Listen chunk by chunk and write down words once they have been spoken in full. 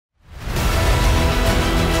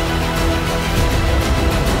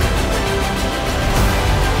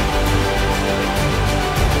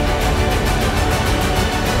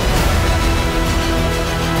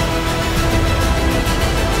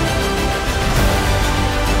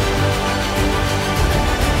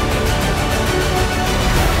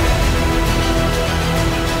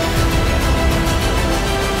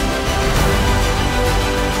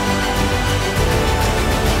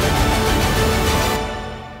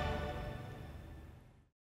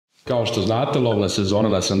Kao što znate, lovna sezona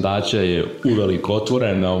na Srndaća je uveliko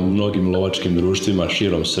otvorena u mnogim lovačkim društvima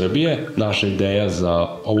širom Srbije. Naša ideja za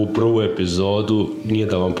ovu prvu epizodu nije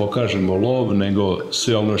da vam pokažemo lov, nego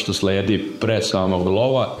sve ono što sledi pre samog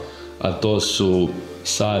lova, a to su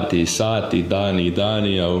sati i sati, dani i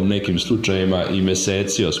dani, a u nekim slučajevima i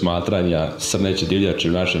meseci osmatranja srneće divljači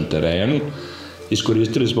u našem terenu.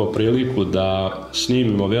 Iskoristili smo priliku da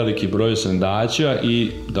snimimo veliki broj srndaća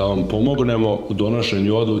i da vam pomognemo u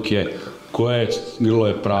donošenju odluke koje grlo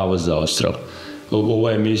je pravo za odstrel. U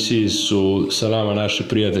ovoj emisiji su sa nama naši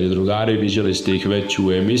prijatelji i drugari, viđali ste ih već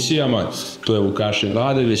u emisijama. To je Vukašin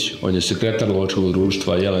Radević, on je sekretar lovačkog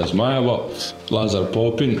društva Jelen Zmajevo, Lazar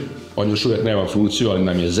Popin, on još uvijek nema funkciju, ali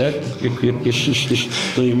nam je zet.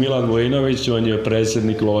 To je Milan Vojinović, on je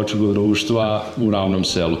predsjednik lovačkog društva u Ravnom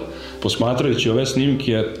selu. Posmatrajući ove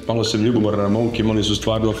snimke, malo sam ljubomoran na momke, imali su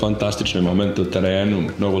stvarno fantastične momente u terenu,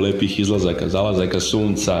 mnogo lepih izlazaka, zalazaka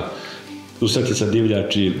sunca, usretica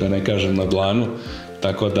divljači, da ne kažem na dlanu,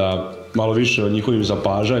 tako da malo više o njihovim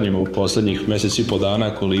zapažanjima u poslednjih mesec i po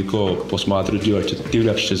dana, koliko posmatraju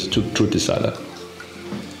divljači će se čuti sada.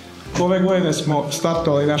 Ove godine smo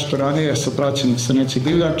startovali nešto ranije sa praćenjem srnećih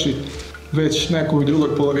divljači. Već nekoj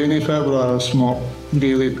drugoj polovini februara smo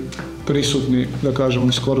bili prisutni, da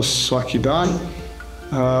kažemo, skoro svaki dan.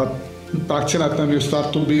 Akcenat nam je u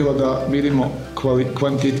startu bilo da vidimo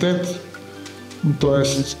kvantitet, to je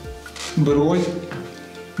broj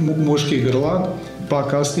muških grla, pa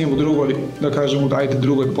kasnije u drugoj, da kažemo,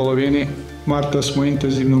 drugoj polovini marta smo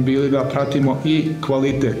intenzivno bili da pratimo i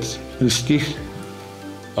kvalitet istih.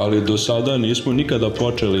 Ali do sada nismo nikada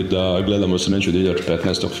počeli da gledamo srneću divljač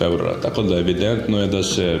 15. februara, tako da evidentno je da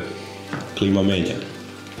se klima menja.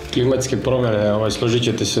 Klimatske promjene, složit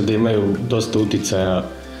ćete se da imaju dosta uticaja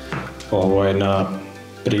na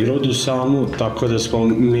prirodu samu, tako da smo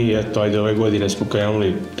mi, ove godine smo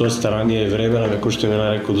krenuli dosta ranije vremena, neko što je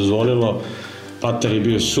mi neko dozvolilo. Patar je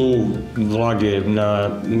bio suv, vlage na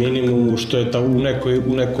minimumu, što je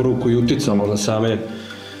u neku ruku i uticalo na same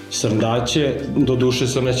srndaće. Doduše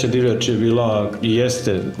srneća divljač je bila i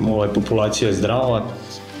jeste, populacija je zdrava,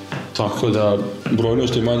 tako da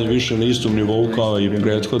brojnost je manje više na istom nivou kao i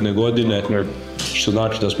prethodne godine, što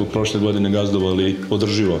znači da smo prošle godine gazdovali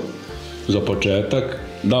održivo. Za početak,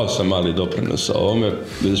 dao sam mali doprinos sa ovome,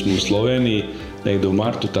 bili smo u Sloveniji negde u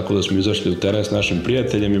martu, tako da smo izašli u teren s našim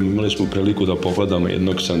prijateljem i imali smo priliku da pogledamo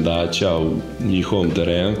jednog srndaća u njihovom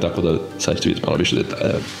terenu, tako da sad ćete vidjeti malo više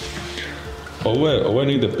detalja. Ovo je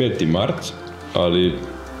negde 5. mart, ali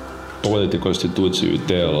pogledajte konstituciju i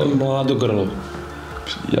telo. Mlado grlo.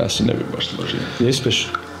 Ja se ne bih baš složio. Nispeš?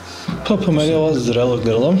 Pa po meni je ovo zrelo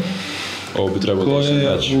grlo. Ovo bi trebalo da se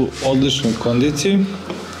daći. Koje je u odličnoj kondiciji.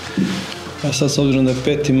 A sad s obzirom da je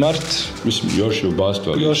 5. mart... Mislim, još je u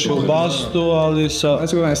bastu, ali... Još je u bastu, ali sa...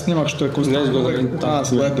 Nezgodan je snimak što je konstruktivno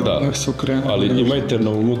gledao, se okrenuo. Ali imajte na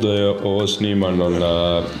umu da je ovo snimano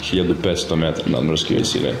na 1500 metara nadmorske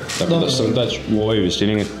visine. Tako da Srndać u ovoj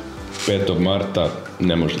visini 5. marta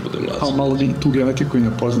ne može da bude mlaz. A malo tu genetiku i ne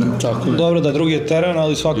poznajem. Dobro da drugi je teren,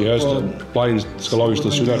 ali svakako... Jeste, planinska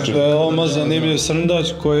lovišta su inače. Veoma zanimljiv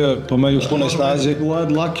Srndać koji je po meni u punoj snazi.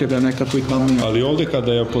 Lak je da je nekako i tamnije. Ali ovde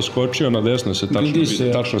kada je poskočio na desno se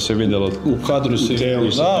tačno se vidjelo, u kadru se vidjelo,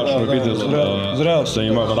 da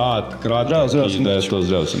ima vrat, kratak i da je to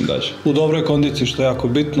zreo Srndać. U dobroj kondiciji što je jako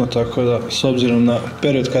bitno, tako da s obzirom na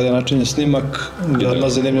period kada je načinjen snimak, veoma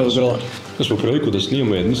zanimljivo grla. Da smo priliku da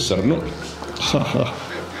snimamo jednu srnu.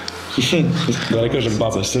 Da ne kažem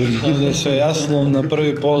baba srna. Da je sve jasno, na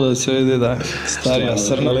prvi pogled se vidi da je starija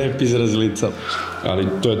srna. Lep izraz lica. Ali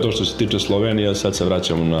to je to što se tiče Slovenije, sad se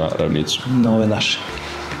vraćamo na ravnicu. Na ove naše.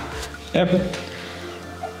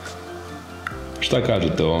 Šta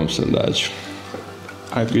kažete o ovom Srndaću?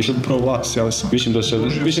 Ajde, više prvo vas, ja sam. Mislim da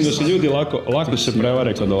se ljudi lako se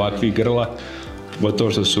prevare kod ovakvih grla,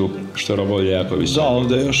 to što je robolje jako visoko. Da,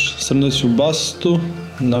 ovde je još Srndać u bastu,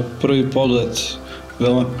 na prvi pogled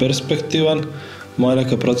veoma perspektivan. Moja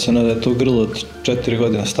neka procena da je to grlo od 4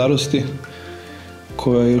 godine starosti,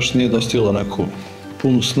 koja još nije dostigla neku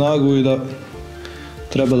punu snagu i da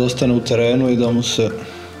treba da ostane u terenu i da mu se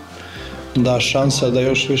da šansa da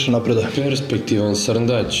još više napreduje. Perspektivan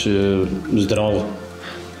Srndać, zdravo.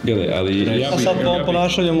 A sad po ovom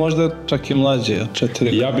ponašanju možda čak i mlađe od 4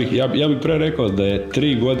 godine. Ja bih pre rekao da je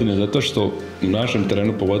 3 godine, zato što u našem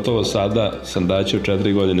terenu, pogotovo sada, Srndaći od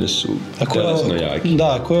 4 godine su telesno jaki.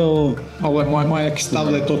 Da, ko je ovo... Ovo je moja jaki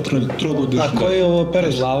stav da je to trogodišnje. A ko je ovo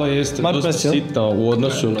perez? Glava jeste dosta sitna u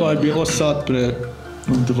odnosu na... To je bilo sad pre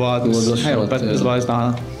 15-20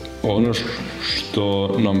 dana. Ono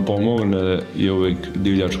što nam pomogne je uvijek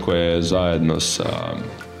divljač koja je zajedno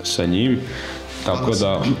sa njim. Tako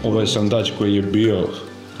da, ovaj Srndać koji je bio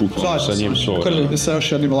bukvalno sa njim svoj. Krlj sa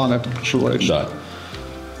još jednim lanetom, prošlo reći. Da.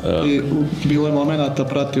 I bilo je momenata,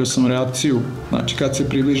 pratio sam reakciju, znači kad se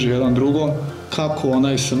približi jedan drugom, kako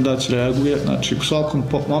onaj Srndać reaguje, znači u svakom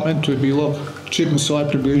momentu je bilo, čim mu se ovaj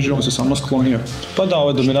približio, on se samo sklonio. Pa da, ovo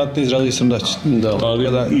je dominantni izraeli Srndać. Da. Ali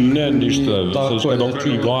ne ništa,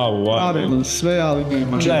 i glavu, sve, ali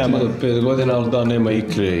nema. Nema 5 godina, ali da, nema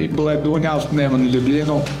ikre. Bledunja, nema ni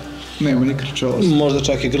debljinu, nema ni krčevost. Možda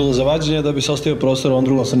čak i grlo za vađenje da bi se ostavio prostor ovom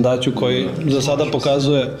drugom Srndaću koji za sada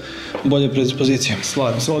pokazuje bolje predispozicije.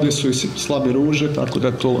 Ovdje su i slabe ruže, tako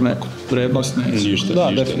da to neko vrednost ne.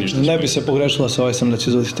 Ništa. Ne bi se pogrešila sa ovaj Srndać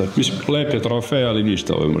izvodi tako. Mislim, lep je trofej, ali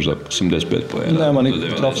ništa, ovo je možda 85 poena. Nema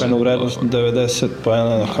nikakvu trofejnu vrednost, 90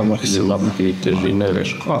 poena na maksimum. I težine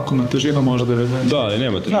veško. Ako na težinu možda 90. Da, ali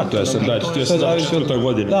nema težinu, to je Srndać, to je Srndać četvrta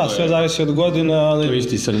godina. Da, sve zavisi od godine, ali... To je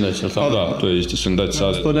isti Srndać, ali tako? Da, to je isti Srndać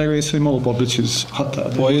sad. To nego nisam imalo poblići iz hata.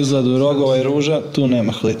 Po izgledu rogova i ruža, tu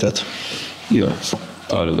nema kvaliteta.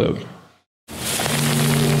 Ali dobro.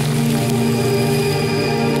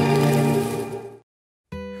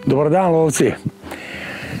 Dobar dan, lovci.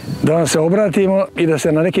 Da vam se obratimo i da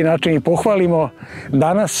se na neki način i pohvalimo.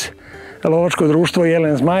 Danas lovačko društvo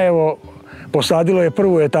Jelen Zmajevo posadilo je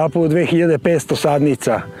prvu etapu 2500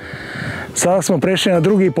 sadnica. Sada smo prešli na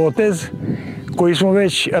drugi potez koji smo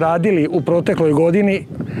već radili u protekloj godini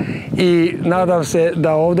i nadam se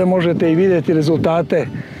da ovdje možete i vidjeti rezultate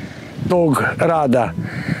tog rada.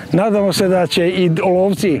 Nadamo se da će i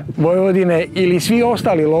lovci Vojvodine ili svi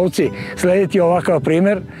ostali lovci slediti ovakav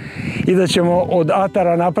primjer i da ćemo od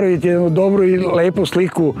atara napraviti jednu dobru i lepu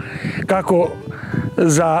sliku kako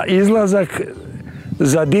za izlazak,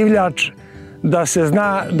 za divljač, da se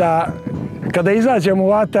zna da kada izađemo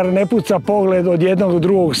u atar ne puca pogled od jednog do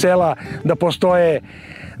drugog sela, da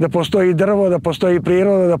postoji drvo, da postoji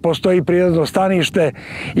priroda, da postoji prirodno stanište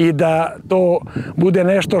i da to bude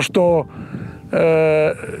nešto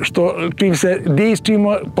čim se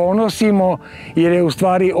dičimo, ponosimo, jer je u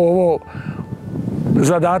stvari ovo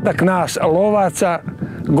zadatak nas lovaca,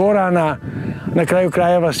 gorana, na kraju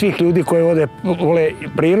krajeva svih ljudi koji vole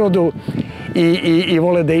prirodu i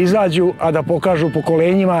vole da izađu, a da pokažu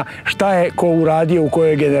pokolenjima šta je ko uradio u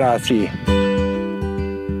kojoj generaciji.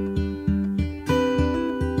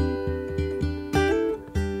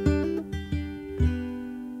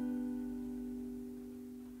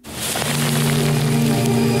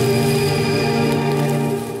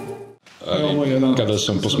 Kada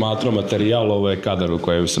sam posmatrao materijal, ovo je kadar u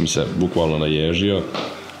kojem sam se bukvalno naježio.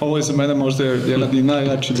 Ovo je za mene možda jedan i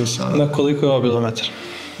najjači do sada. Na koliko je ovo bilo metar?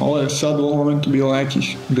 Ovo je sad u ovom momentu bilo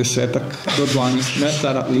nekih 10 do 12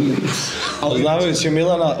 metara. Ali znavajući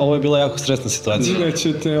Milana, ovo je bila jako stresna situacija. Vidjet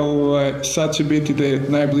ćete, sad će biti da je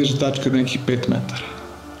najbliža tačka nekih 5 metara.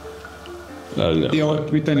 I ovo je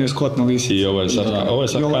pitanje skotna lisica. I ovo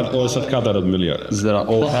je sad kadar od milijona.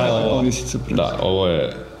 Ovo lisica prvi. Da, ovo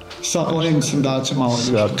je... Sa ovim Srndaćem malo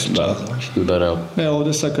Da. Evo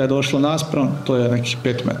ovdje sad kada je došlo naspram, to je nekih 5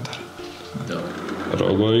 metara.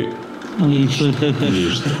 Rogovi.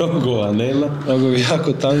 Rogova nema. Rogovi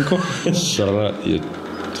jako tanko. Srna je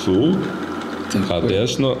tu, a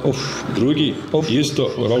desno, drugi, isto,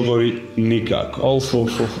 rogovi nikako.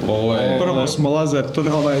 Prvo smo Lazar, to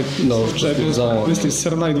je misli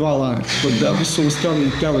Srna i 2 lane, da bi su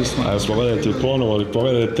ustavili telesno. A pogledajte klonovo,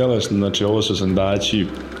 pogledajte telesno, znači ovo su Srndaći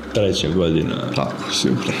 3. godina. Tako,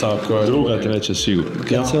 super. Tako je. 2., 3. sigurno.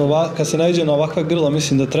 Kad se naiđe na ovakva grla,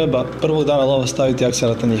 mislim da treba prvog dana lova staviti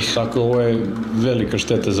akcenat na njih. Tako, ovo je velika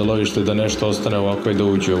šteta za lovište da nešto ostane ovako i da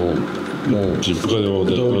uđe u... Gledaj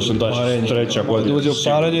ovdje, ovo Srndaći 3. godina. Da uđe u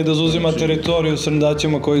paranje i da zauzima teritoriju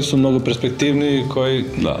Srndaćima koji su mnogo perspektivniji, koji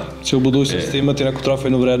će u budućnosti imati neku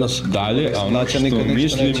trofejnu vrednost. Dalje, a ono što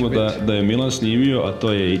mislimo da je Milan snimio, a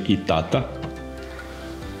to je i tata.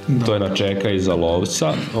 To je na čeka iza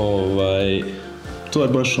lovca. To je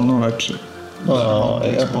baš ono večer.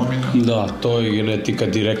 Da, to je genetika,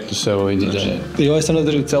 direktno se ovo vidi. I ovaj sam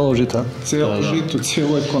nadrži celo žita. Cijelo žitu,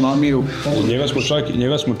 cijelu ekonomiju.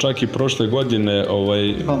 Njega smo čak i prošle godine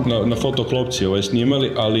na fotoklopci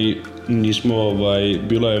snimali, ali nismo,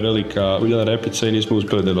 bila je velika uljana repica i nismo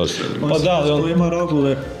uspjeli da dostavimo. Pa da, to ima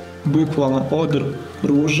rogove, bukvalno od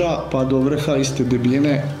ruža pa do vrha iste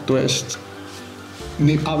debljine, to jest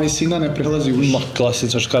a visina ne prelazi uši.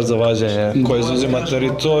 Klasičan škart za vađenje koji zauzima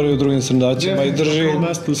teritoriju u drugim Srndaćima i drži.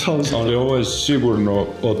 Ali ovo je sigurno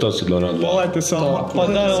otac Donald. Pogledajte samo. Pa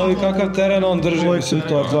da, ali kakav teren on drži, mislim,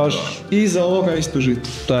 to je baš... Iza ovoga isto žito.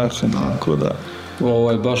 Tako da.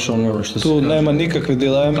 Ovo je baš ono što se... Tu nema nikakve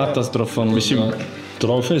dileme. Katastrofalno. Mislim,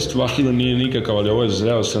 trofej stvarno nije nikakav, ali ovo je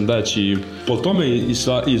zreo Srndać i po tome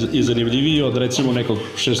i zanimljiviji od recimo nekog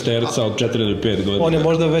šesterca od 4 ili 5 godina. On je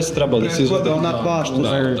možda već trebao da se izvode. Onak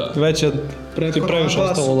bašta. Već je ti previše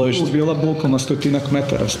ostalo lovište. Bila bukvalno 100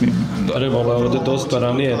 metara s njim. Trebalo je ovde dosta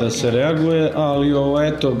ranije da se reaguje, ali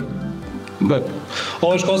eto...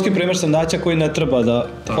 Ovo je školski primjer Srndaća koji ne treba da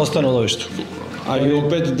ostane u lovištu. Ali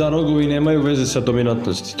opet da rogovi nemaju veze sa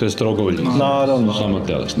dominantnosti, to je rogovolje. Naravno. Samo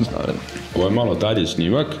telesno. Ovo je malo dalje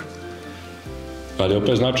snimak, ali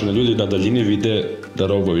opet znači da ljudi na daljini vide da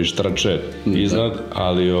rogovi štrče iznad,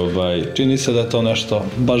 ali čini se da je to nešto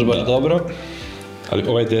baš dobro. Ali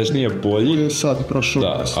ovaj desni je bolji. Sad prošao.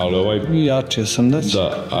 Da, ali ovaj... Jači je Srndać.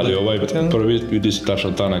 Da, ali ovaj prvi vidi se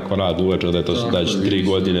tačno tanak konad uveče da je to Srndać 3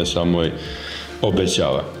 godine samo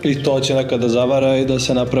obećava. I to će nekada zavara i da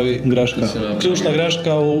se napravi greška. Ključna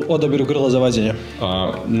greška u odabiru grla za vađenje.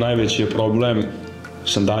 Najveći je problem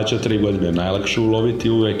Srndaća 3 godine najlakše uloviti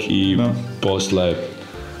uvek i posle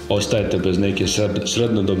ostajete bez neke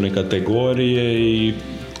srednodobne kategorije i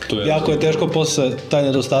jako je teško posle taj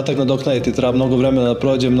nedostatak nadoknaditi, treba mnogo vremena da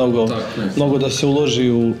prođe, mnogo da se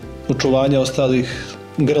uloži u očuvanje ostalih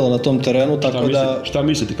grla na tom terenu, tako da... Šta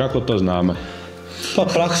mislite, kako to znamo? Pa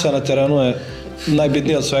praksa na terenu je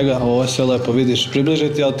najbitnije od svega, ovo je sve lepo vidiš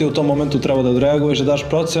približiti, ali ti u tom momentu treba da odreaguješ, da daš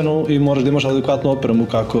procenu i moraš da imaš adekvatnu opremu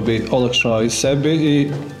kako bi olakšao i sebi i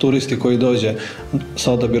turisti koji dođe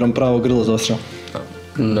sa odabirom pravog grla za odstrel.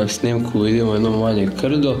 Na snimku vidimo jedno manje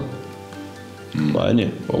krdo. Manje,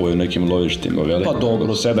 ovo je u nekim lovištima, veliko. Pa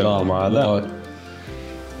dobro, 7 komada.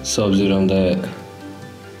 S obzirom da je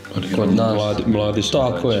kod nas... Mladi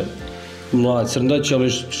Srndać. Tako je. Mlad Srndać, ali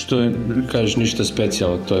što je, kažeš, ništa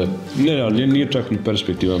specijalno, to je... Ne, ali nije čak ni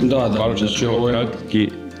perspektivan. Da, znači ovo je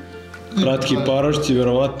kratki parošci,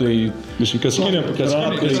 verovatno i... Mislim, kad skinem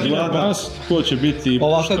glas, ko će biti...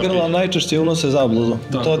 Ovakva grla najčešće unose zabludu.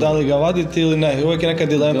 To da li ga vaditi ili ne. Uvijek je neka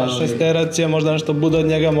dilema, šesterac je, možda nešto bude od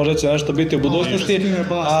njega, možda će nešto biti u budućnosti,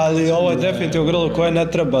 ali ovo je definitivno grlo koje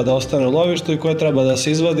ne treba da ostane u lovištu i koje treba da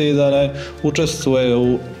se izvadi i da ne učestvuje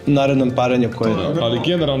u narednom parenju koje... Ali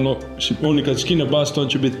generalno, oni kad skine bast, on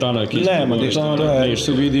će biti tanak. Nema ništa, to je...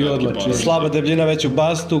 se vidi odlači. Slaba debljina već u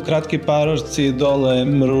bastu, kratki parošci, dole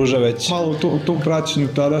mruže već. Malo u tom praćenju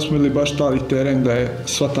tada smo ili baš taj teren da je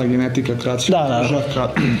sva ta genetika kraća.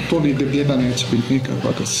 Da. To ni debljina neće biti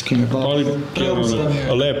nikakva kad se skine bast.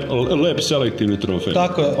 Ali lep selektivni trofej.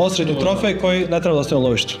 Tako je, osrednji trofej koji ne treba da ostane u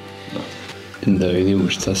lovištu. Da vidimo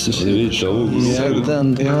šta se Da vidite ovu... 1,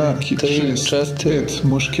 2, 3, 4, 5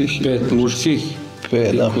 muških. 5 muških.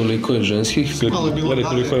 5, da. Koliko je ženskih? Gledaj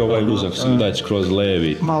koliko je ovaj uzak Srndać kroz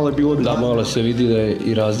levi. Malo je bilo... Da, malo se vidi da je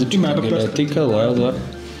i različita genetika, da.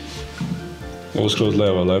 Ovo skroz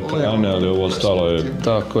leva lepo, ali ovo ostalo je...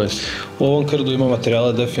 Tako je. U ovom krdu ima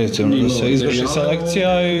materijala definitivno da se izvrši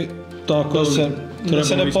selekcija i da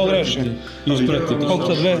se ne pogreši. Koliko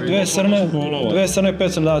to, dve srne i 5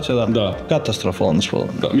 Srndaća, da. Katastrofalno škola.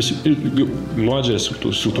 Mislim, mlađe su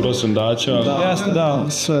to Srndaća. Jasno, da,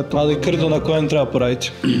 ali krdu na kojem treba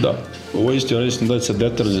poraditi. Da. Ovo isti onaj Srndać se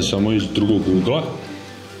deterze samo iz drugog ugla.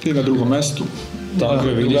 I na drugom mestu. Tako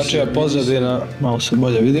je, drugačija pozadina, malo se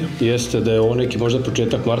bolje vidi. Jeste da je ovo neki možda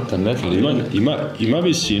početak marta, ne? Ima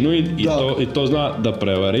visinu i to zna da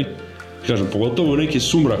prevari. Kažem, pogotovo u neki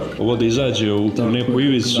sumrak, ovo da izađe u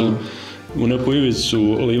neku ivicu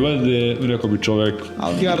livade, rekao bi čovek...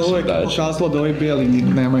 Ali ja uvijek pokazalo da ovi bijeli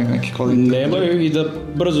nemaju neki kvalitet. Nemaju i da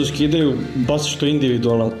brzo skidaju, baš što je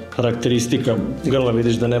individualna karakteristika. Grla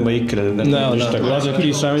vidiš da nema ikre, nema ništa glazak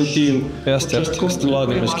i samim tim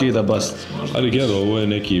lagano skida bast. Ali gledaj, ovo je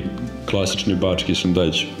neki klasični bački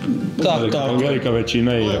Srndać. Velika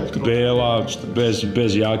većina je bela,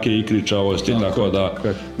 bez jake ikričavosti, tako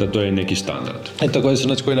da to je neki standard. Eto koji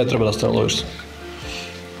Srndać koji ne treba da ostane u lovištu.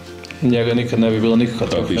 Njega nikad ne bi bilo nikakva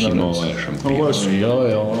trofejna vrednost.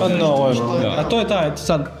 A to je taj,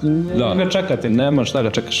 sad ga čekati, nema šta ga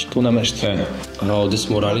čekaš, tu nema ništa. A ovde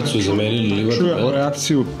smo ranicu zamenili livadu. Čujem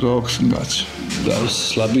reakciju ovog Srndaća. Da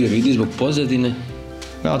se slabije vidi zbog pozadine.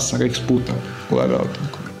 Ja sam x puta gledao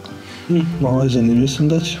tako. Ovo je zanimljiv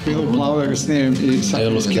Srndać. Bilo plavo da ga snimim i sad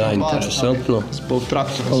da, interesantno. Zbog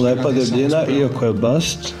traktora. Lepa debljina, iako je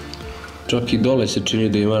bast. Čak i dole se čini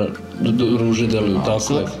da ima ruže deluju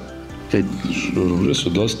tako. Ruže su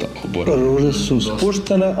dosta oborane. Ruže su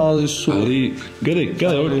spuštene, ali su... Ali,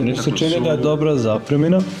 gledaj, ovdje se čini da je dobra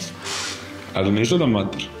zapremina. Ali ne izgleda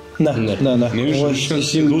mater. Ne.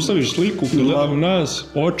 Da ustaviš sliku, gleda u nas,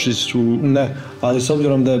 oči su... Ne, ali s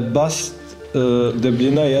obzirom da je bast,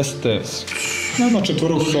 debljina jeste Nema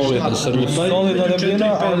četvorog solidna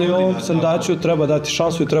debljina, ali ovom Srndaću treba dati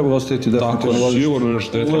šansu i treba ga ostaviti definitivno. Sigurno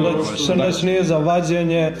nešto je treba. Srndać nije za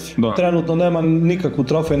vađenje, trenutno nema nikakvu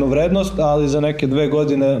trofejnu vrednost, ali za neke 2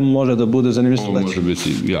 godine može da bude zanimljiv Srndać. Ovo može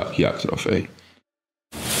biti jak trofej.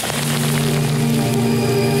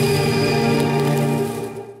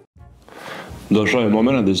 Došao je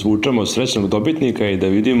moment da izvučemo srećnog dobitnika i da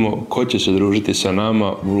vidimo ko će se družiti sa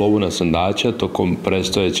nama u lovu na Srndaća tokom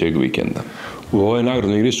predstojećeg vikenda. U ovoj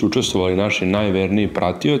nagradnoj igri su učestvovali naši najverniji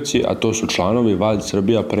pratioci, a to su članovi WILD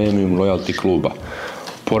Srbija Premium Loyalty kluba.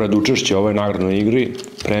 Pored učešća u ovoj nagradnoj igri,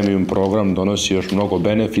 Premium program donosi još mnogo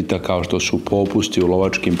benefita kao što su popusti u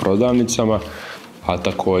lovačkim prodavnicama, a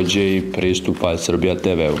takođe i pristup WILD Srbija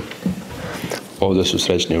TV-u. Ovde su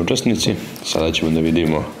srećni učesnici, sada ćemo da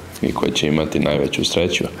vidimo i koji će imati najveću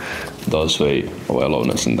sreću da osvoji ovaj lov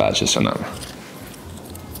na Srndaća sa nama.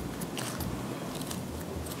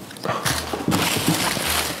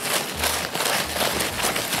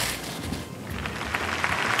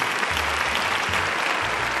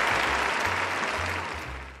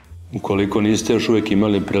 Ukoliko niste još uvijek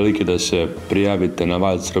imali prilike da se prijavite na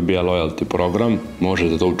WILD Srbija Loyalty program,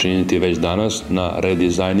 možete to učiniti već danas na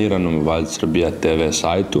redizajniranom WILD Srbija TV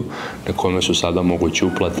sajtu, na kome su sada moguće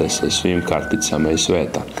uplate sa svim karticama iz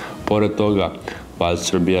sveta. Pored toga, WILD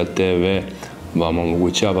Srbija TV vam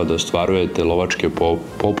omogućava da ostvarujete lovačke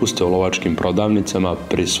popuste u lovačkim prodavnicama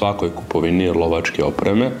pri svakoj kupovini lovačke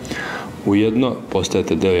opreme. Ujedno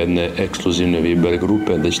postajete deo jedne ekskluzivne Viber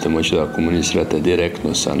grupe gde ćete moći da komunicirate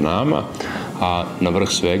direktno sa nama, a na vrh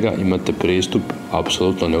svega imate pristup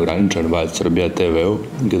apsolutno neograničen WILD Srbija TV-u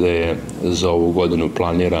gde je za ovu godinu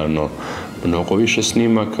planirano mnogo više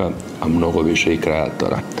snimaka, a mnogo više i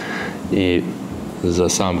kreatora. I za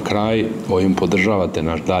sam kraj ovim podržavate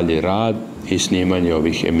naš dalji rad i snimanje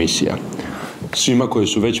ovih emisija. Svima koji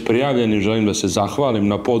su već prijavljeni želim da se zahvalim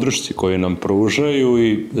na podršci koju nam pružaju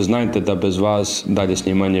i znajte da bez vas dalje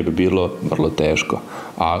snimanje bi bilo vrlo teško.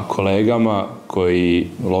 A kolegama koji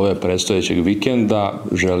love predstojećeg vikenda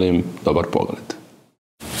želim dobar pogled.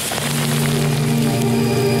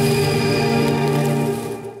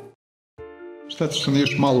 Šteta što nije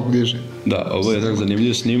još malo bliže. Da, ovo je tako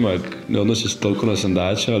zanimljiv snimak, ne odnosi se toliko na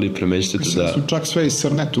Srndaća, ali premećite da... Su čak sve iz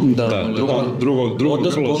Srnetu. Drugo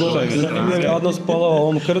Odnos polova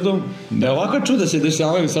ovom krdom. Da, ovaka čuda se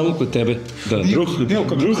dešavaju samo kod tebe. Da,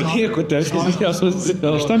 nije kod tebe.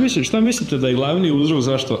 Šta mislite da je glavni uzrok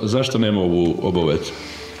zašto nema ovu obavezu?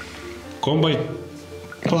 Kombajn?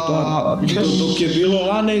 Pa, dok je bilo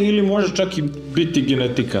lane ili može čak i biti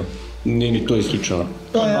genetika. Nije ni to isključeno.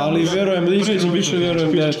 Ali verujem, više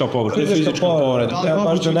verujem da je fizička povreda.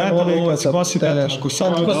 Baš da ne voli uvek sa teško.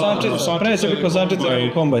 Pre se bi kosačica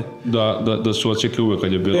u kombaj. Da su odsjekli uvek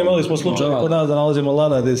kad je bilo... Imali smo slučaj kod nas da nalazimo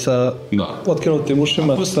lanadi sa otkinutim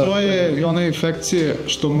ušima. Postoje i one infekcije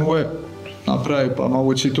što muve napravi, pa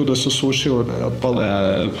moguće i tu da su sušilo, da je otpalo.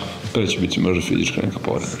 Pre će biti možda fizička neka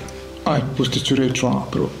povreda. Aj, pustit ću reč vama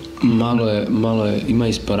prvo. Malo je, ima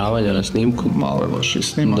isparavanja na snimku. Malo je loših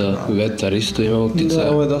snimaka. Da, vetar isto ima uticaja.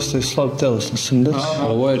 Da, ovo je dosta i slab telesno Srndać.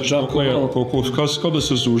 Ovo je čak... Kao da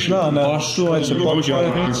se suši.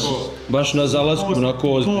 Baš na zalasku,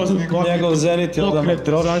 onako... Njegov zenit je da me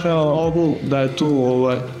trošao. Da je tu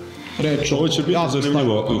reč. Ovo će biti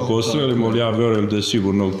zanimljivo ako ostavimo, ali ja verujem da je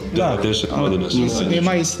sigurno 10 godina.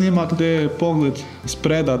 Ima i snimak gde je pogled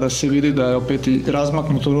spreda da se vidi da je opet i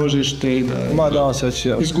razmaknuto rožište i da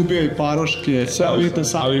je izgubio i paroške. Vidite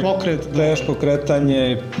sad pokret. Teško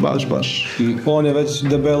kretanje. Baš. On je već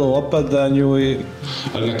debelo u opadanju i...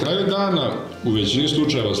 Ali na kraju dana, u većini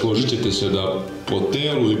slučajeva složit ćete se da po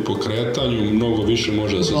telu i po kretanju mnogo više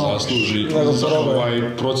može da se zasluži za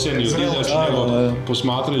proceni od divljač nego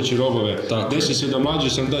posmatrajući rogove. Desi se da mlađi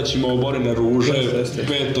Srndać imao oborene ruže,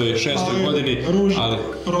 5. i 6. godini.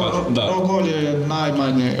 Rogolje je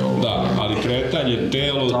najmanje... Da, ali kretanje,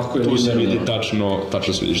 telo, tu se vidi tačno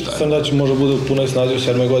se vidi šta je. Srndać može bude u punoj snazi u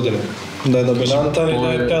 7. godini. Da je dominantan i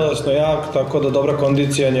da je telesno jak, tako da dobra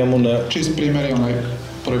kondicija njemu ne... Čist primjer je onaj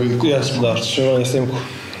prvi kod. Jesmo, da, što imali snimku.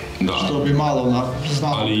 Što bi malo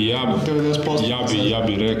znao. Ali ja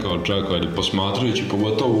bi rekao čak, posmatrajući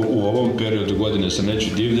pogotovo u ovom periodu godine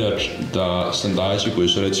Srneću divljač, da Srndaći koji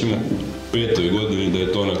su recimo u 5. godini da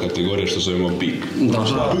je to ona kategorija što zovemo pik.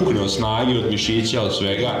 Pukne od snage, od mišića, od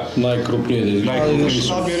svega. Najkrupnije.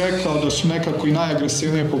 Ja bih rekao da su nekako i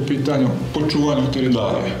najagresivnije po pitanju počuvanju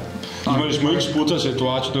teritorije. Imali smo x puta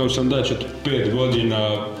situaciju da je Srndać od 5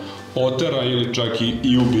 godina otera ili čak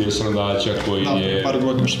i ubije Srndaća koji je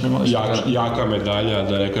jaka medalja,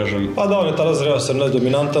 da ne kažem. Pa da, on je tada zreo Srndać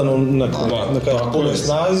dominantan u nekoj punoj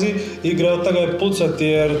snazi i Grelta ga je pucati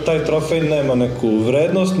jer taj trofej nema neku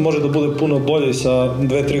vrednost, može da bude puno bolji sa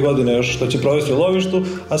 2-3 godine još što će provesti u lovištu,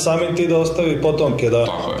 a samim ti da ostavi potomke, da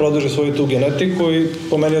produži svoju tu genetiku i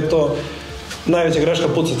po meni je to najveća greška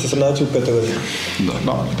pucati Srndaća u 5. godini.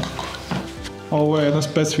 Da. Ovo je jedna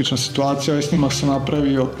specifična situacija, ovaj snimak sam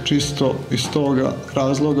napravio čisto iz toga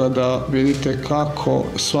razloga da vidite kako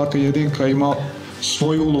svaka jedinka ima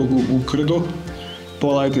svoju ulogu u krdu.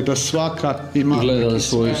 Pogledajte da svaka ima... Gleda na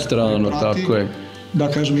svoju stranu, tako je. Da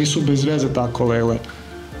kažem, nisu bez veze tako lele.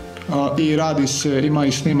 I radi se, ima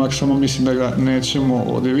i snimak, samo mislim da ga nećemo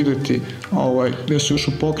ovdje vidjeti, gdje su još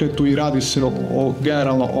u pokretu i radi se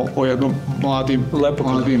generalno o jednom mladim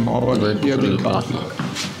jedinkama.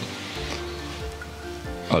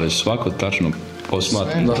 Ali svako tačno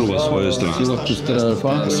čuva svoje strane.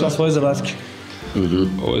 Sva svoje zadatke.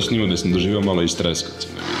 Ovo je snimao da sam doživio malo i stres kad sam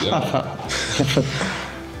ne vidio.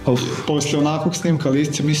 Poslije onakvog snimka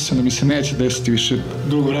listića mislio sam da mi se neće desiti više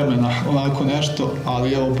dugo vremena onako nešto,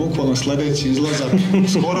 ali evo bukvalno sljedeći izlazak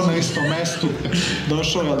skoro na istom mestu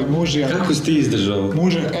došao je ali mužijak. Kako si ti izdržao?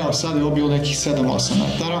 Mužijak, evo sad je obilo nekih 7-8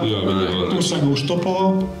 metara, tu sam ga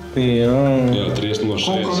uštopovao. Ja, 30.06.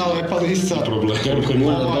 Koliko ona lepa listica.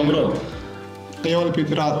 Dobro. I ovdje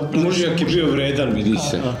piti rad. Mužijak je bio vredan, vidi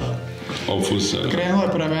se. Krenuo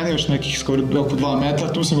je prema meni još nekih skoro oko 2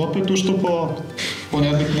 metra, tu sam opet uštupao,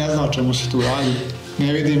 ponednik ne zna o čemu se tu radi,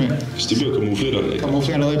 ne vidi me. Jesi ti bio kamufliran nekako?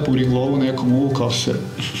 Kamufliran lepo u riglovu, nekom uvukao se,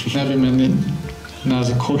 ne bi me ne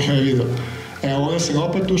znam ko bi me vidio. Evo ovdje sam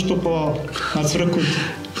opet uštupao na crkut.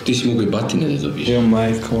 Ti si mogo i batine da dobiješ. Evo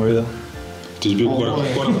majka mu vidio. Ti si bio korak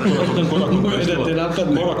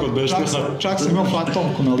od beštusa. Čak sam imao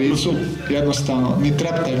fantomku na licu, jednostavno, ni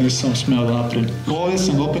treptaj nisam smeo da napravim. Ovdje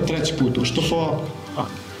sam opet 3. put uštupao.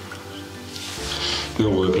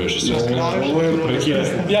 Ovo je previše sve. Ovo je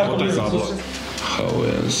jako blizu. Ovo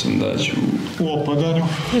je Srndać u opadanju.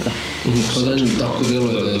 U opadanju tako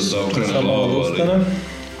djeluje da je zaokrene lova, ali...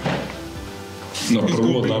 Na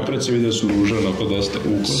prvu od napred se vidio su ruže, onako dosta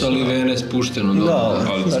ukosno. Salivene spušteno, da.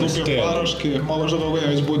 Skupio paraške, možda dogodine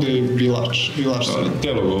već bude i bilač. Ali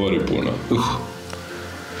telo govori puno.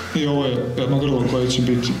 I ovo je jedno grlo koje će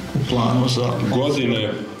biti u planu za... Godine?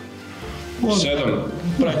 7?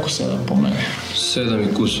 Preko 7 po meni.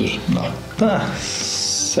 7 i kusur. Da.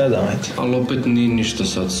 7, ajde. Ali opet nije ništa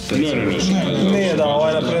sad specijalno. Nije da,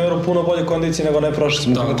 ovaj je na primjer u puno bolje kondiciji nego ne prošli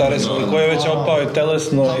smo komentarisali, koji je već opao i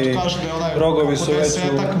telesno i rogovi su već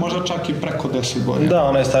u... Možda čak i preko 10 godina. Da,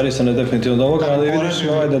 onaj stariji sam je definitivno od ovoga, ali vidiš i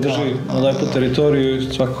ovaj da drži lepu teritoriju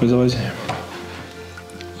i svakako je zavađenje.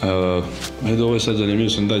 Edo, ovo je sad zanimljivo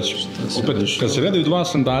Srndać. Opet, kad se gledaju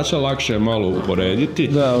 2 Srndaća, lakše je malo uporediti.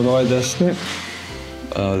 Da, od ovaj desni.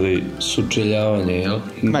 Ali... Sučeljavanje, jel?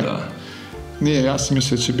 Da. Nije, ja sam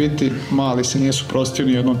mislio da će biti, mali se nije suprostio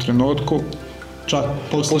ni u jednom trenutku. Čak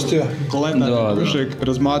poslije gledanja dužeg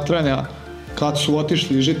razmatranja, kad su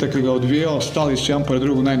otišli i Žitak ga odvijao, stali su jedan pored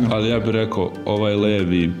drugu najmanje. Ali ja bih rekao, ovaj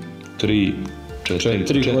levi 4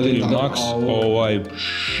 godine maks, ovaj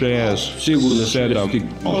 6, sigurno 7.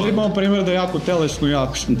 Ovdje imamo primjer da je jako telesno jak.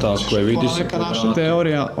 Tako je, vidi se. Neka naša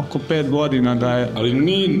teorija oko 5 godina da je... Ali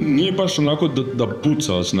nije baš onako da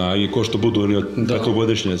pucao snagi ko što budu oni od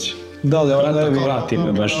petogodišnjaci. Da, ali ovaj levi vrati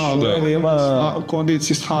me baš. Levi ima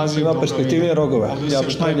kondiciji snazi. Ima perspektivnije rogove. Ja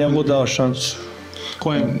bih njemu dao šansu.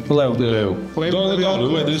 Kojem? Levu.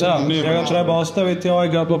 Da, njega treba ostaviti, ovaj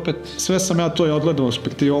ga opet... Sve sam ja to i odgledao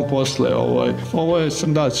perspektivom posle. Ovo je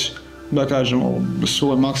Srndać, da kažemo,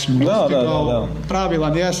 svoj maksimum. Da.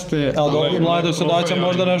 Pravilan jeste. Ali ovdje mlade Srndaća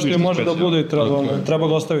možda nešto i može da bude i treba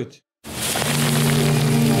ga ostaviti.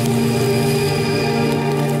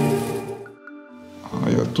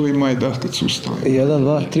 Tu ima i da kad su ustali. 1,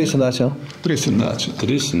 2, 3 Srndaća. 3 Srndaća.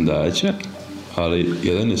 3 Srndaća, ali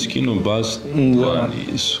jedan je skinuo bas, 2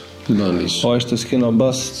 nisu. Ovo što je skinuo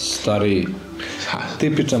bas, stariji,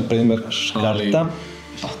 tipičan primjer škarta.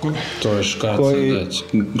 To je škart Srndać,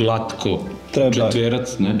 glatko.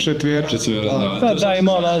 Četverac, ne? Četverac. Da,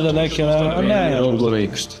 ima ona neke... Ne,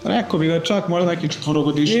 rekao bi ga čak možda neki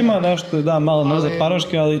 4-godišnji. Ima nešto, da, malo nazad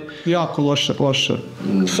paraške, ali... Jako loše.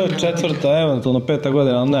 Sve 4, eventualno 5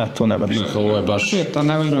 godina, ali ne, to nema ništa. Ovo je baš... 5,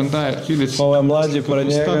 ne vjerujem da je, vidjeti. Ovo je mlađi pored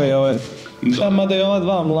njega i ovo je... Mada i ova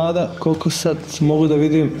 2 mlada, koliko sad mogu da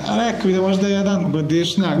vidim... Rekao bi da možda je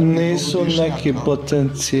 1-godišnjak. Nisu neki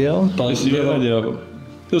potencijal.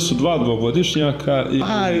 To su 2 dvogodišnjaka i...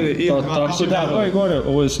 Tako da, ovo je gore,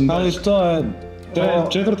 ovo je Srndać. Ali to je...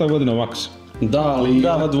 4. godina maks. Da, ali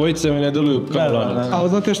dvojice mi ne deluju kao rano. Ali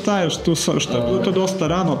znate šta je, što je bilo to dosta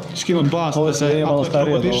rano, skinut bas, ovo se je malo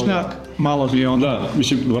starije. Godišnjak, malo bi onda. Da,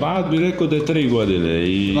 mislim, Rad bi rekao da je 3 godine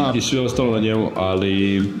i sve ostalo na njemu,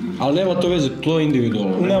 ali... Ali nema to veze, to je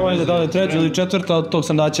individualno. Nema veze da li je treća ili četvrta, od tog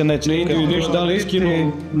Srndaća neće. Ne individualno, da li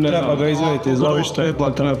iskinu, treba ga izvediti iz lovišta.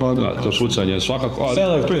 Da, to pucanje svakako...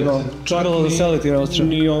 Selektivno, čarilo za selektivno odstrel.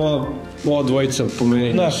 Ni ova dvojica po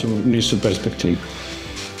meni nisu perspektivni.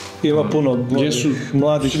 Ima puno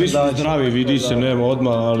mladih svi su zdravi, vidi se, nema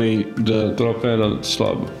odmah, ali da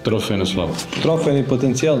trofejna slabo. Trofejni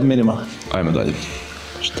potencijal minimalan. Ajmo dalje.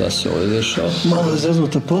 Šta se ovdje dešava? Malo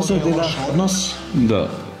zeznuta pozadina. Odnos. Da.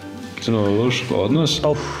 Loš odnos.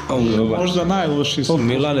 Možda najlošiji su.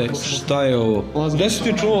 Milane, šta je ovo? Gde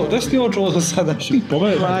si ti ovo čuo do sada?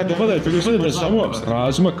 Pogledajte samo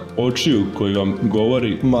razmak očiju koji vam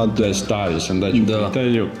govori da je stari Srndać u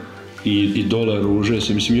pitanju. I dole ruže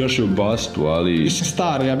se, mislim još je u bastu, ali... Mislim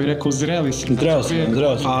stari, ja bih rekao zreli sam. Zreo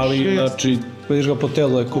sam. Ali, znači... Vidiš ga po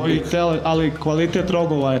telu je kupi. Ali kvalitet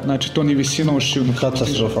rogova je, znači to ni visina ušiju.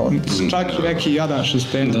 Katastrofalan. Čak i neki jadan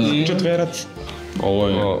šesten, četverac.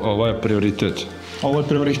 Ovo je prioritet. Ovo je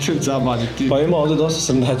prioritet zabaviti. Pa ima ovdje dosta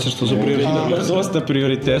Srndaća što su prioritet. Dosta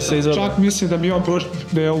prioriteta izvrlo. Čak mislim da bi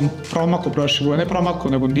on promako prošle godine, ne promako,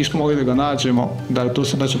 nego nismo mogli da ga nađemo, da je to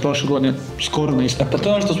Srndaća prošle godine skoro na isto. Pa to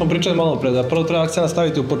je ono što smo pričali malo pre, da prvo treba akcent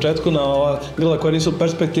staviti u početku na ova grla koja nisu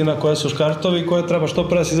perspektivna, koja su škartovi, koje treba što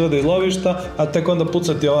pre se izvede iz lovišta, a tek onda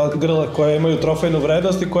pucati ova grla koja imaju trofejnu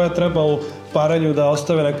vrednost i koja treba u paranju da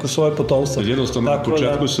ostave neko svoje potomstvo. Jednostavno, na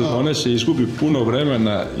početku sezone se izgubi puno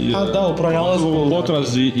vremena u pronalazku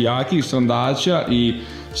potrazi jakih Srndaća i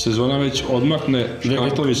sezona već odmakne,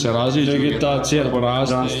 škartovi se raziđu, vegetacija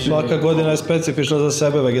poraste. Svaka godina je specifična za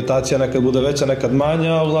sebe, vegetacija nekad bude veća, nekad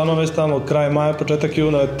manja, a uglavnom već tamo kraj maja, početak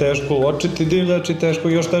juna je teško uočiti divljač i teško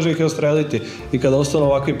još teže ih je ostreliti. I kada ostanu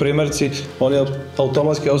ovakvi primjerci, oni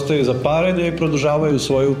automatski ostaju za parenje i produžavaju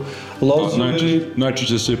svoju lozu. Znači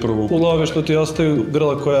će se provuku. U lovištu ti ostaju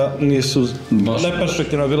grla koja nisu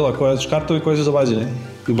neperspektivna grla, koja su škartovi koji su zavađeni.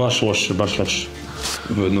 Baš loše.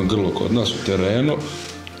 Jedno grlo kod nas u terenu.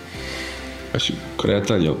 Znači,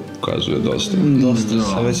 kretanje ukazuje dosta.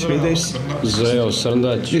 Sad već vidiš. Zreo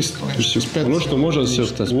Srndać. Ono što može da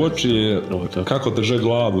se uoči je kako drže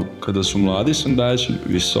glavu kada su mladi Srndaći,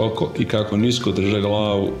 visoko, i kako nisko drže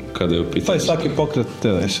glavu kada je u pitanju. Pa i svaki pokret te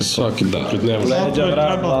da se svaki pokret nema. Leđa,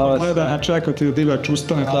 vrat, glavac. Čekati da divljač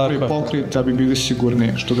ustane, napravi pokret da bi bili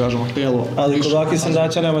sigurniji, što kažemo, tijelo. Ali kod ovakvih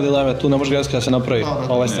Srndaća nema dileme, tu ne može greška da se napravi.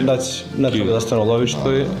 Ovaj Srndać ne treba da stane u lovištu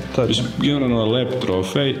i to je to. Generalno lep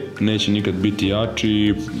trofej, neće nikad biti jači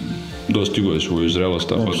i dostiguje svoju zrelost,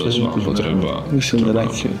 tako da svako treba... Mislim da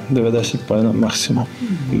neki 90 pojena maksimum.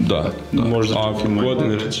 Da. Možda ako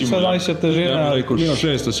godine recimo... Sad ali se težina... Ja rekao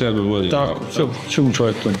 607 godine. Tako, čemu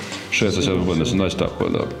čovjek tu? 607 godine sam daći tako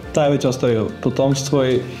da... Taj je već ostavio potomstvo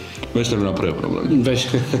i... Već treba napravio problem. Već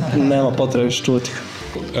nema potrebe više čuti.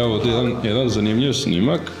 Evo, jedan zanimljiv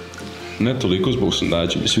snimak, ne toliko zbog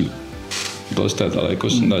Srndaća, mislim, dosta je daleko,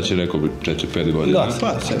 Srndać je rekao bi 4-5 godina. Da,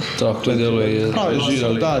 pa se. Tako djeluje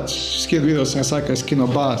žirali. Vidio sam sad kad je skinuo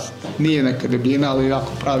bas, nije neka debljina, ali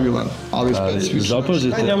jako pravilan, ali specifičan.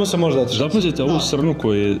 Zapazite ovu srnu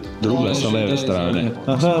koja je druga sa leve strane.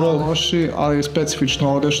 Aha, loši, ali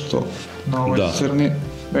specifično ovdje što na ovoj srni,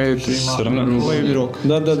 vidite ima levi rog.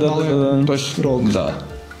 Da. To je rog. Da.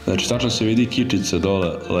 Znači, tačno se vidi kičica dole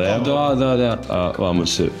levo, a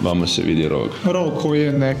vamo se vidi rog. Rog koji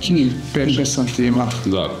je neki 5-6 santima.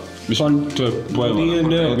 Da, mislim, to je pojava.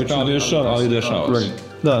 Ali dešava se.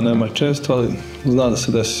 Da, nema često, ali zna da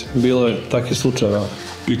se desi. Bilo je takvih slučajeva.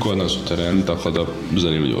 I kod nas u terenu, tako da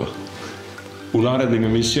zanimljivo. U narednim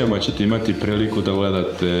emisijama ćete imati priliku da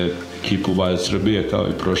gledate ekipu WILD Srbije kao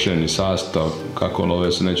i prošireni sastav, kako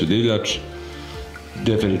love Srndaću divljač.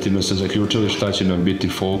 Definitivno se zaključili šta će nam biti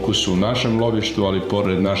fokus u našem lovištu, ali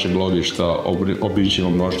pored našeg lovišta obićemo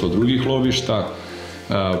mnoštvo drugih lovišta.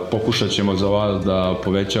 Pokušat ćemo za vas da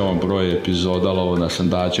povećamo broj epizoda lova na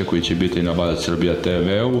Srndaće koji će biti na WILD Srbija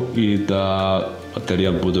TV-u i da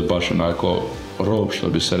materijal bude baš onako rob, što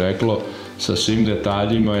bi se reklo, sa svim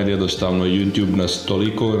detaljima, jer jednostavno YouTube nas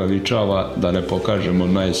toliko ograničava da ne pokažemo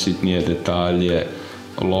najsitnije detalje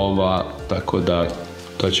lova, tako da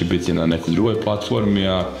to će biti na nekoj drugoj platformi,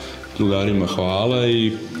 a drugarima hvala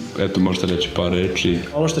i eto, možete reći par reči.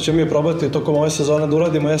 Ono što ćemo mi probati tokom ove sezone da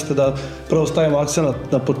uradimo jeste da prvo stavimo akcent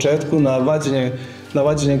na početku, na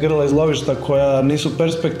vađenje grla iz lovišta koja nisu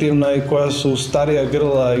perspektivna i koja su starija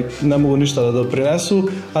grla i ne mogu ništa da doprinesu,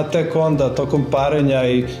 a tek onda tokom parenja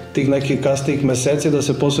i tih nekih kasnijih meseci da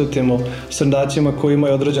se posvetimo srndaćima koji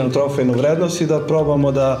imaju određenu trofejnu vrednost i da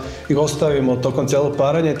probamo da ih ostavimo tokom cijelog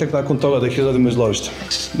paranja i tek nakon toga da ih izvadimo iz lovišta.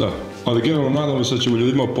 Da, ali generalno nadamo se da ćemo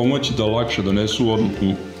ljudima pomoći da lakše donesu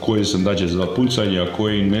odluku koji srndaće za pucanje, a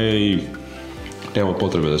koji ne, i nema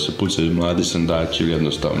potrebe da se pucaju mladi srndaći ili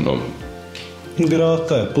jednostavno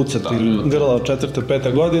Vjerojatno je pucati grla od 4.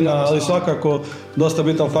 5. godina, ali svakako dosta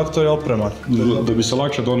bitan faktor je oprema. Da bi se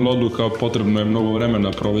lakše donela odluka, potrebno je mnogo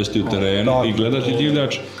vremena provesti u terenu i gledati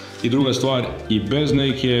divljač. I druga stvar, i bez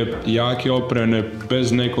neke jake opreme,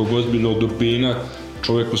 bez nekog ozbiljnog dubina,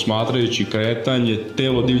 čovjek posmatrajući kretanje,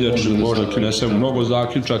 telo divljača može da prinese mnogo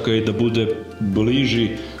zaključaka i da bude bliži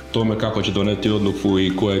tome kako će doneti odluku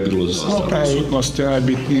i koje je grlo za sastavljeno. Okretnost je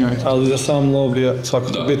najbitnija. Ali za sam lov je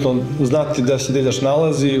svakako bitno znati gde se divljač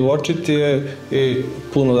nalazi, uočiti je i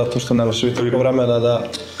puno zato što ne može biti vremena da...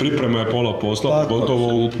 Priprema je pola posla,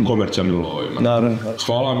 gotovo u komercijalnim lovima. Naravno.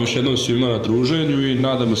 Hvala vam još jednom svima na druženju i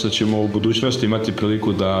nadamo se da ćemo u budućnosti imati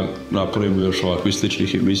priliku da napravimo još ovakvih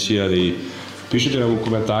sličnih emisija i pišite nam u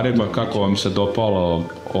komentarima kako vam se dopalo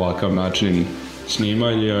ovakav način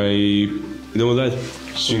snimanja i idemo dalje.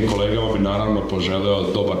 Svim kolegama bi naravno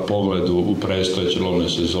poželeo dobar pogled u predstojećoj lovnoj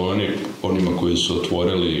sezoni. Onima koji su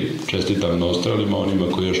otvorili, čestitam na ostrelima, onima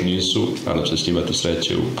koji još nisu, nadam se da ćete imati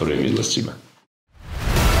sreće u prvim izlascima.